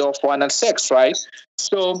open door for anal sex, right?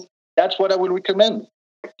 So that's what I would recommend.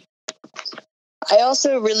 I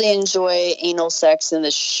also really enjoy anal sex in the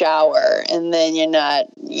shower, and then you're not,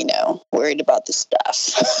 worried about the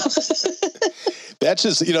stuff. That's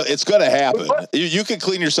just, it's going to happen. You can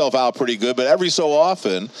clean yourself out pretty good, but every so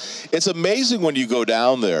often, it's amazing when you go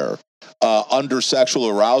down there under sexual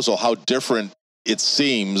arousal, how different it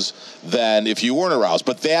seems than if you weren't aroused.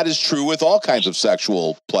 But that is true with all kinds of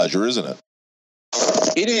sexual pleasure, isn't it?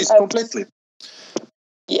 It is, completely.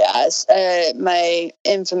 Yes, my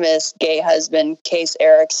infamous gay husband, Case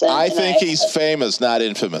Erickson. I think he's famous, not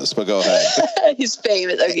infamous, but go ahead. He's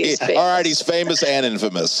famous. Okay, he's famous. All right, he's famous and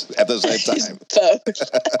infamous at the same time. Both.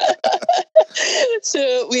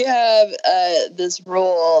 So we have this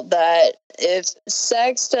rule that if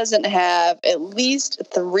sex doesn't have at least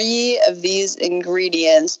 3 of these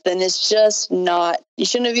ingredients, then it's just not, you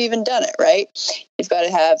shouldn't have even done it, right? You've got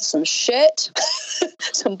to have some shit,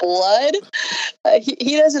 some blood.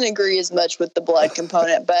 He doesn't agree as much with the blood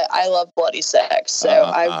component, but I love bloody sex, so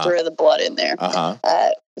I throw the blood in there.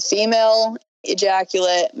 Female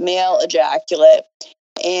ejaculate, male ejaculate,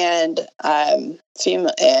 and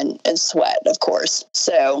female and sweat, of course.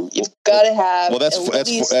 So you've got to have at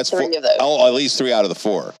least 3 of those. Oh, at least 3 out of the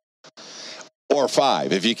 4. Or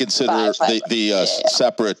 5, if you consider the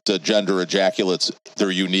separate gender ejaculates,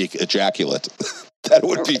 their unique ejaculate. That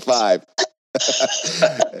would be 5.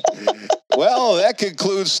 Well, that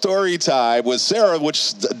concludes story time with Sarrah,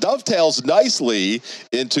 which dovetails nicely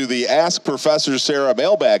into the Ask Professor Sarrah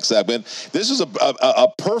Mailbag segment. This is a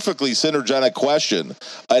perfectly synergetic question,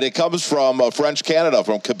 and it comes from French Canada,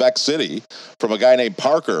 from Quebec City, from a guy named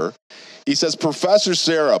Parker. He says, Professor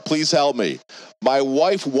Sarrah, please help me. My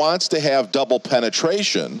wife wants to have double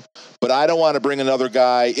penetration, but I don't want to bring another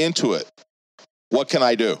guy into it. What can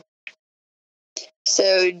I do? So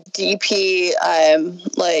DP,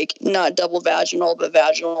 like not double vaginal, but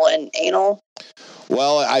vaginal and anal.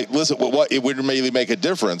 Well, listen. What it would really make a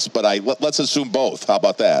difference, but let's assume both. How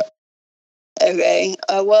about that? Okay.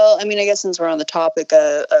 Well, I mean, I guess since we're on the topic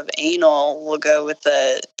of anal, we'll go with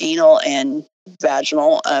the anal and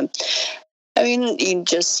vaginal. I mean, you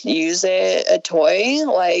just use a toy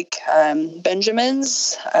like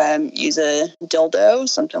Benjamin's. Use a dildo,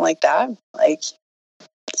 something like that. Like.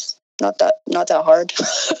 Not that hard.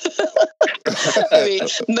 I mean,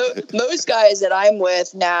 most guys that I'm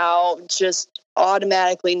with now just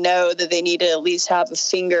automatically know that they need to at least have a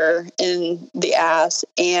finger in the ass,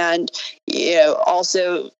 and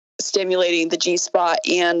also stimulating the G-spot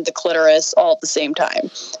and the clitoris all at the same time.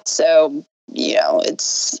 So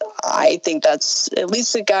I think that's, at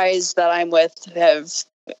least the guys that I'm with have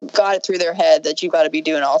got it through their head that you've got to be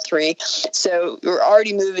doing all three. So you're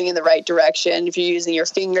already moving in the right direction if you're using your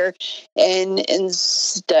finger, and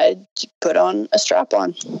instead put on a strap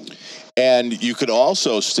on. And you could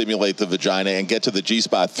also stimulate the vagina and get to the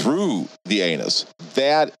G-spot through the anus.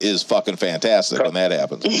 That is fucking fantastic when that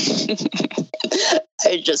happens.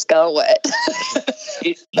 I just got wet.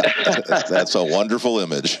 That's a wonderful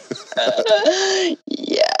image.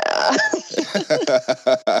 Yeah.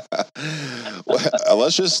 Well,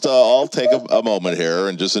 let's just all take a moment here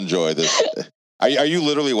and just enjoy this. Are you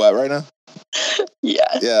literally wet right now?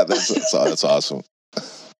 Yeah. Yeah, that's awesome.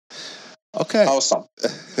 Okay. Awesome.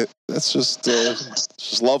 That's just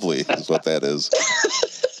lovely, is what that is.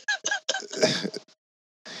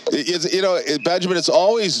 Benjamin, it's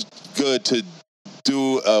always good to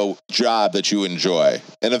do a job that you enjoy.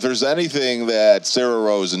 And if there's anything that Sarrah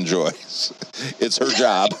Rose enjoys, it's her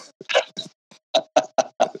job.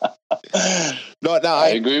 No, I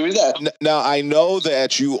agree with that. Now, I know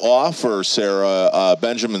that you offer, Sarrah,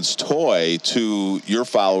 Benjamin's toy to your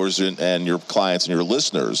followers and your clients and your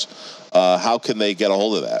listeners. How can they get a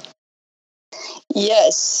hold of that?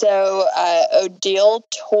 Yes, so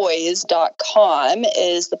odiletoys.com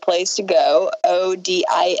is the place to go.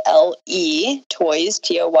 ODILE toys,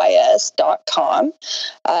 TOYS.com.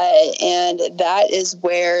 And that is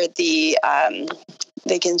where they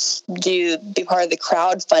can be part of the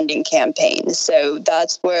crowdfunding campaign. So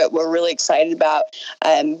that's what we're really excited about,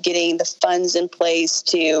 getting the funds in place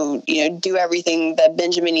to do everything that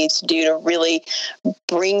Benjamin needs to do to really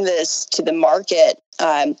bring this to the market.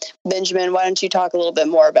 Benjamin, why don't you talk a little bit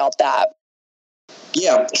more about that?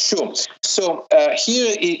 Yeah, sure. So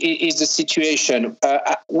here is the situation.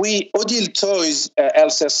 Odile Toys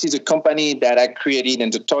LLC, the company that I created,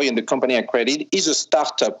 and the toy and the company I created is a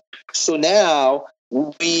startup. So now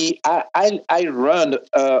I ran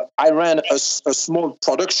a small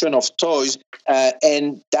production of toys,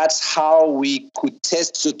 and that's how we could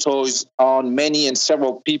test the toys on many and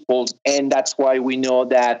several people, and that's why we know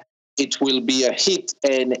that it will be a hit,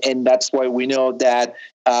 and that's why we know that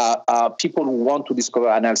people who want to discover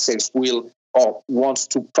anal sex will, or wants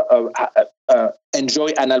to enjoy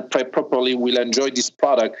anal prep properly, will enjoy this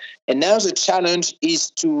product. And now the challenge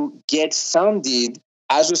is to get funded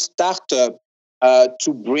as a startup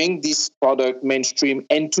to bring this product mainstream.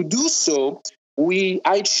 And to do so,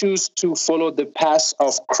 I choose to follow the path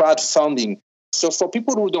of crowdfunding. So for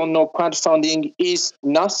people who don't know, crowdfunding is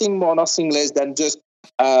nothing more, nothing less than just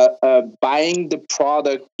buying the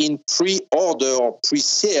product in pre-order or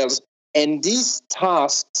pre-sales. And these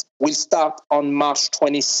tasks will start on March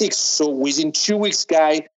 26th. So within 2 weeks,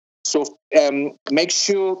 guys. So make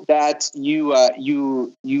sure that you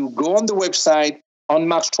go on the website on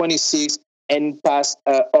March 26th and pass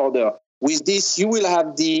order. With this, you will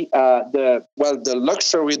have the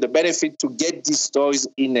luxury, the benefit to get these toys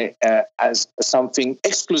in as something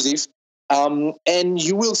exclusive. And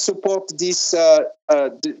you will support this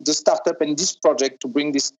the startup and this project to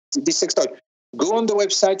bring this sex toy. Go on the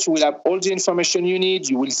website. You will have all the information you need.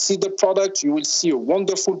 You will see the product. You will see a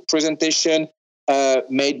wonderful presentation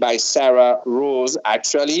made by Sarrah Rose,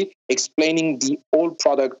 actually explaining the whole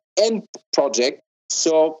product and project.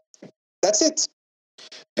 So that's it.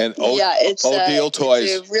 And Odile Toys.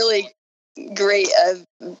 It's a really great,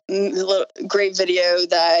 great video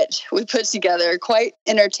that we put together. Quite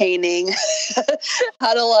entertaining.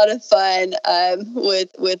 Had a lot of fun with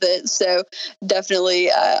it. So definitely,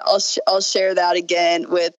 I'll share that again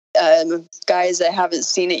with guys that haven't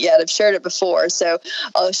seen it yet. I've shared it before, so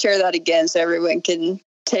I'll share that again so everyone can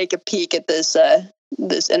take a peek at this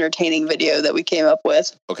entertaining video that we came up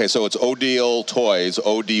with. Okay, so it's Odile Toys,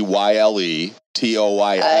 Odyle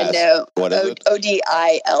Toys. No, What is it? Odile.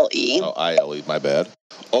 Oh, ILE, my bad.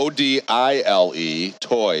 Odile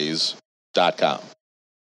Toys.com.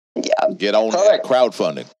 Yeah. Get on that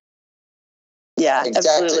crowdfunding. Yeah,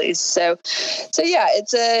 Exactly. absolutely. So yeah,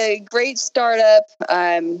 it's a great startup.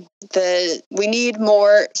 We need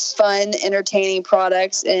more fun, entertaining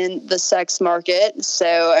products in the sex market.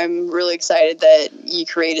 So I'm really excited that you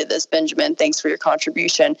created this, Benjamin. Thanks for your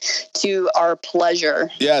contribution to our pleasure.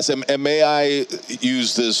 Yes, and may I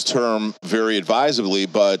use this term very advisedly,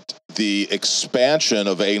 but the expansion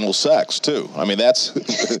of anal sex too. I mean, that's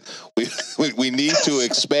we need to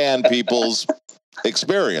expand people's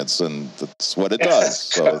experience, and that's what it does.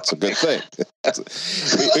 So it's a good thing.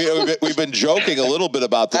 We've been joking a little bit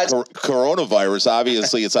about the coronavirus.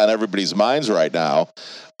 Obviously, it's on everybody's minds right now,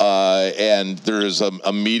 and there's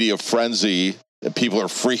a media frenzy, and people are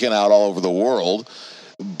freaking out all over the world.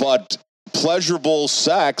 But pleasurable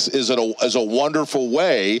sex is a wonderful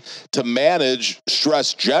way to manage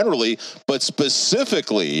stress generally, but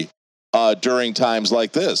specifically during times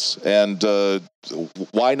like this. And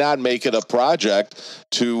why not make it a project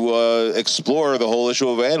to explore the whole issue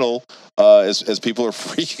of anal as people are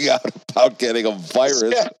freaking out about getting a virus?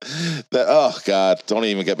 That, oh God, don't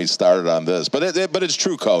even get me started on this. But it's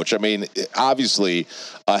true, Coach. I mean, obviously,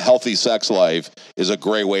 a healthy sex life is a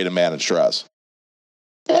great way to manage stress.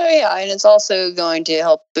 Oh yeah, and it's also going to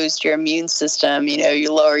help boost your immune system.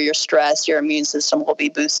 You lower your stress, your immune system will be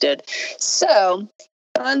boosted. So,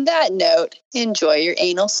 on that note, enjoy your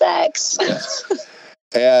anal sex.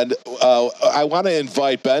 And I want to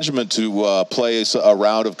invite Benjamin to play a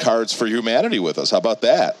round of Cards for Humanity with us. How about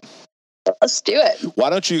that? Let's do it.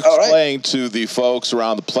 Why don't you explain to the folks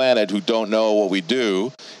around the planet who don't know what we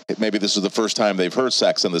do, maybe this is the first time they've heard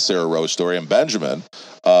Sex and the Sarrah Rose Story, and Benjamin,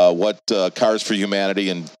 what Cards for Humanity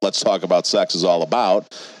and Let's Talk About Sex is all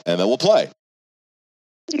about, and then we'll play.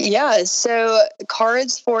 Yeah, so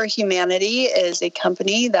Cards for Humanity is a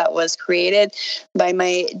company that was created by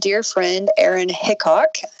my dear friend, Erin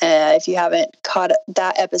Hickok. If you haven't caught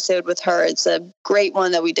that episode with her, it's a great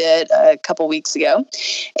one that we did a couple weeks ago.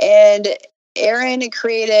 And Erin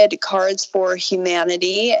created Cards for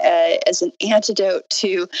Humanity as an antidote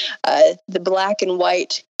to the black and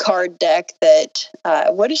white card deck that,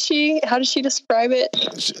 how does she describe it?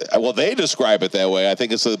 Well, they describe it that way. I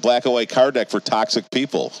think it's a black and white card deck for toxic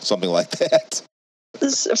people, something like that.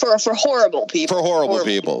 For horrible people. For horrible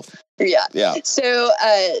people. Yeah.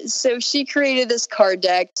 So she created this card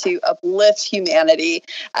deck to uplift humanity.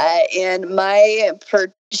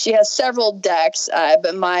 She has several decks,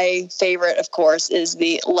 but my favorite, of course, is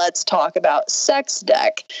the Let's Talk About Sex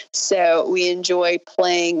deck. So we enjoy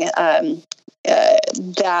playing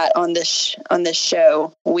that on this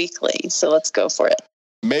show weekly. So let's go for it.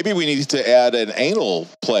 Maybe we need to add an anal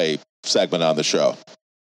play segment on the show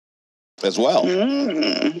as well.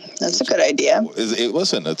 That's a good idea.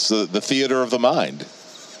 Listen, it's the theater of the mind.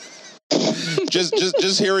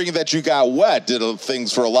 just hearing that you got wet did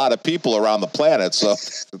things for a lot of people around the planet. So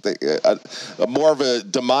more of a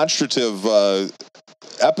demonstrative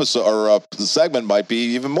episode or segment might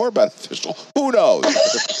be even more beneficial. Who knows?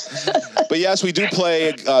 But yes, we do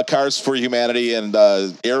play Cards for Humanity, and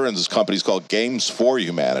Erin's company is called Games for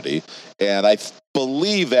Humanity, and I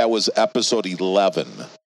believe that was episode 11.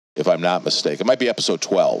 If I'm not mistaken. It might be episode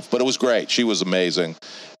 12, but it was great. She was amazing.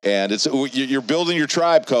 And you're building your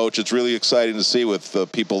tribe, Coach. It's really exciting to see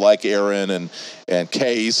with people like Erin and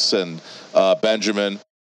Case and Benjamin.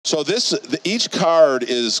 So each card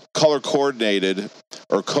is color coordinated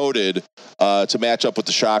or coded to match up with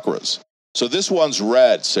the chakras. So this one's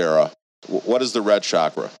red, Sarrah. What is the red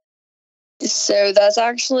chakra? So that's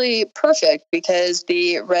actually perfect because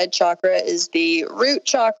the red chakra is the root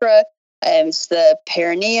chakra. It's the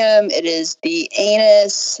perineum. It is the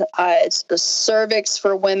anus. It's the cervix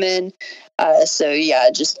for women. So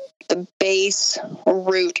yeah, just the base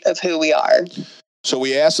root of who we are. So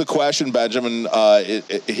we asked the question, Benjamin.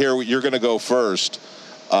 Here you're going to go first,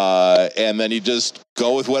 and then you just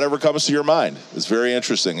go with whatever comes to your mind. It's very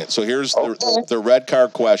interesting. So here's the red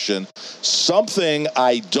card question. Something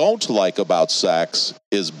I don't like about sex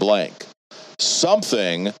is blank.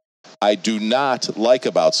 Something I do not like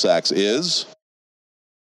about sex is?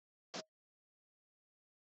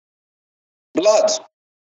 Blood.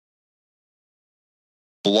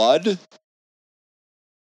 Blood?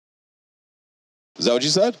 Is that what you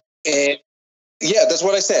said? Yeah, that's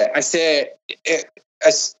what I said. I said,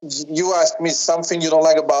 as you asked me something you don't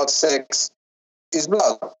like about sex is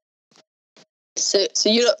blood. So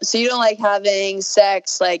you don't like having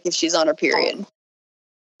sex like if she's on her period.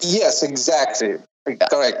 Yes, exactly.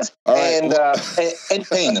 Correct. All right. And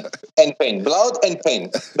pain, blood and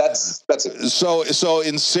pain. That's it. So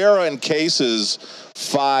in Sarrah and Case's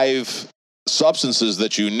 5 substances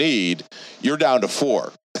that you need, you're down to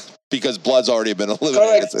 4 because blood's already been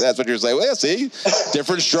eliminated. Correct. That's what you're saying. Well, see,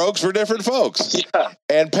 different strokes for different folks. Yeah.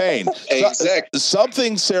 And pain. Exactly.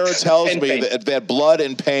 Something Sarrah tells And me pain. that blood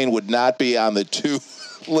and pain would not be on the 2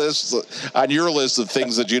 lists on your list of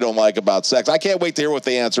things that you don't like about sex. I can't wait to hear what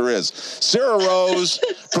the answer is. Sarrah Rose,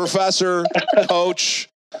 professor, coach,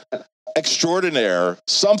 extraordinaire.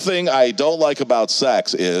 Something I don't like about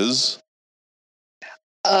sex is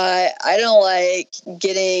I don't like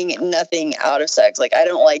getting nothing out of sex. Like, I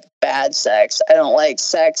don't like bad sex. I don't like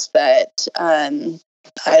sex that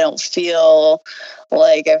I don't feel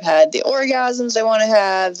like I've had the orgasms I want to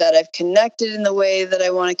have, that I've connected in the way that I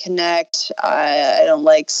want to connect. I don't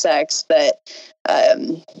like sex that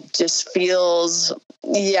just feels,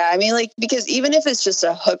 because even if it's just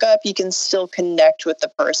a hookup, you can still connect with the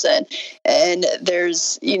person. And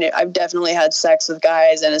there's, I've definitely had sex with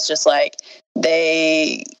guys and it's just like,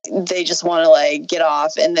 they just want to like get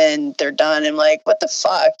off and then they're done. I'm like, what the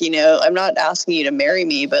fuck? I'm not asking you to marry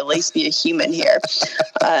me, but at least be a human here.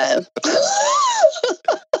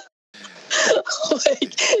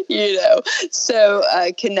 So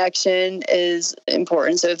connection is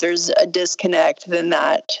important. So if there's a disconnect, then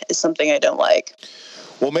that is something I don't like.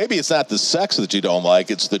 Well, maybe it's not the sex that you don't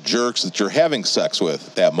like. It's the jerks that you're having sex with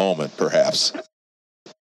at that moment, perhaps.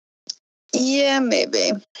 Yeah,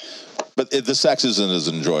 maybe. But the sex isn't as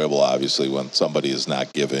enjoyable, obviously, when somebody is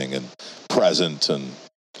not giving and present and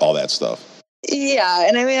all that stuff. Yeah,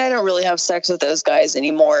 and I don't really have sex with those guys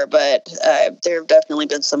anymore, but there have definitely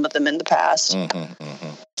been some of them in the past. Mm-hmm,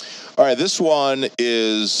 mm-hmm. All right, this one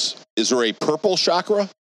is there a purple chakra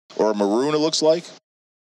or a maroon, it looks like?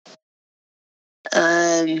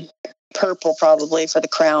 Purple probably for the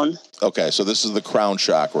crown. Okay, so this is the crown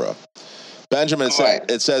chakra. Benjamin,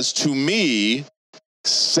 it says, to me,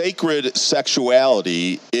 sacred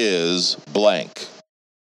sexuality is blank.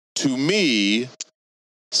 To me,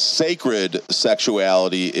 sacred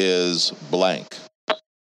sexuality is blank.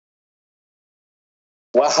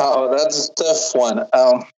 Wow, that's a tough one.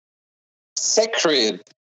 Sacred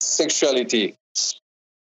sexuality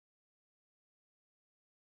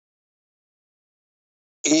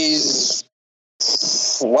is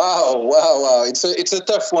wow. It's a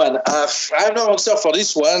tough one. I have no answer for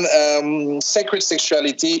this one. Sacred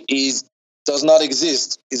sexuality does not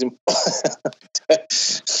exist.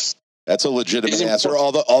 That's a legitimate answer.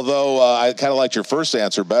 Although I kind of liked your first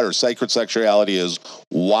answer better. Sacred sexuality is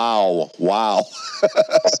wow. No,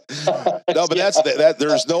 but that.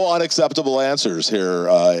 There's no unacceptable answers here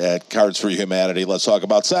at Cards for Humanity. Let's talk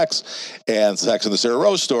about sex and sex in the Sarrah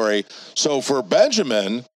Rose Story. So for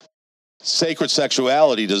Benjamin, sacred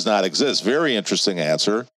sexuality does not exist. Very interesting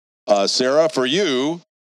answer. Sarrah, for you,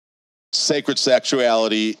 sacred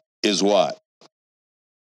sexuality is what?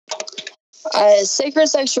 Sacred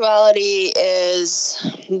sexuality is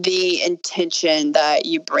the intention that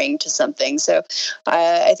you bring to something. So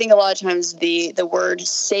I think a lot of times the word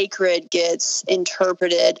sacred gets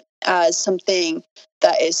interpreted as something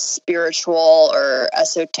that is spiritual or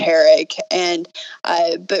esoteric. And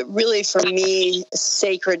but really for me,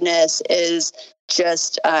 sacredness is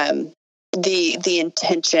just the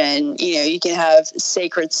intention. You can have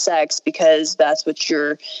sacred sex because that's what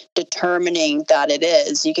you're determining that it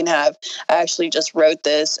is. You can have, I actually just wrote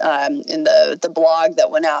this in the blog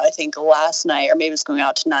that went out, I think last night, or maybe it's going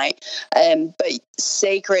out tonight. But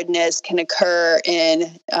sacredness can occur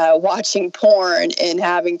in watching porn and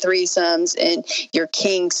having threesomes and your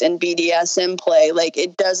kinks and BDSM play. Like,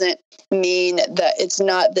 it doesn't mean that it's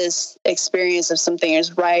not this experience of something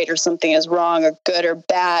is right or something is wrong or good or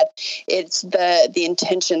bad. It's the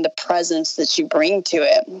intention, the presence that you bring to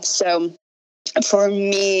it. So for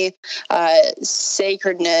me,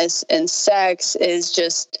 sacredness and sex is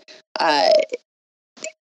just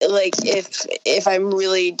like if I'm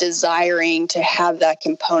really desiring to have that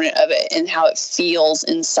component of it and how it feels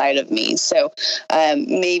inside of me. So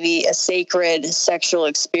maybe a sacred sexual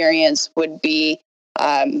experience would be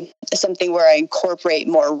something where I incorporate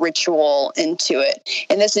more ritual into it.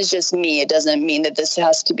 And this is just me. It doesn't mean that this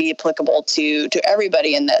has to be applicable to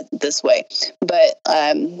everybody in this way. But,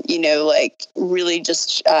 like really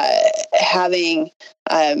just having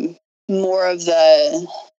more of the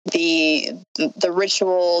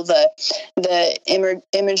ritual, the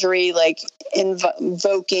imagery, like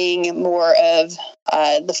invoking more of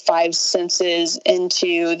the five senses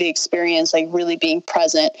into the experience, like really being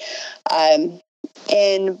present.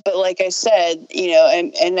 But like I said,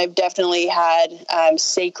 and I've definitely had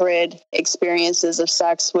sacred experiences of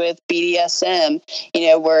sex with BDSM,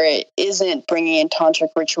 where it isn't bringing in tantric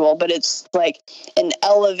ritual, but it's like an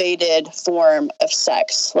elevated form of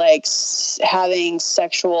sex, like having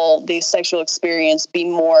the sexual experience be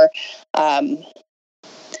more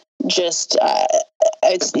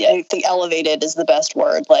I think elevated is the best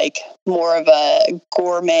word, like more of a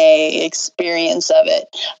gourmet experience of it,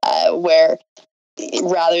 where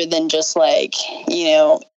rather than just like,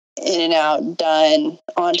 in and out, done,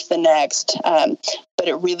 on to the next. But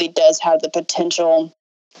it really does have the potential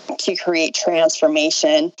to create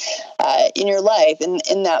transformation in your life. And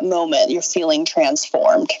in that moment, you're feeling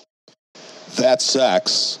transformed. That's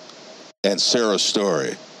sex and Sarrah's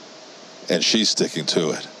story. And she's sticking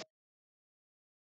to it.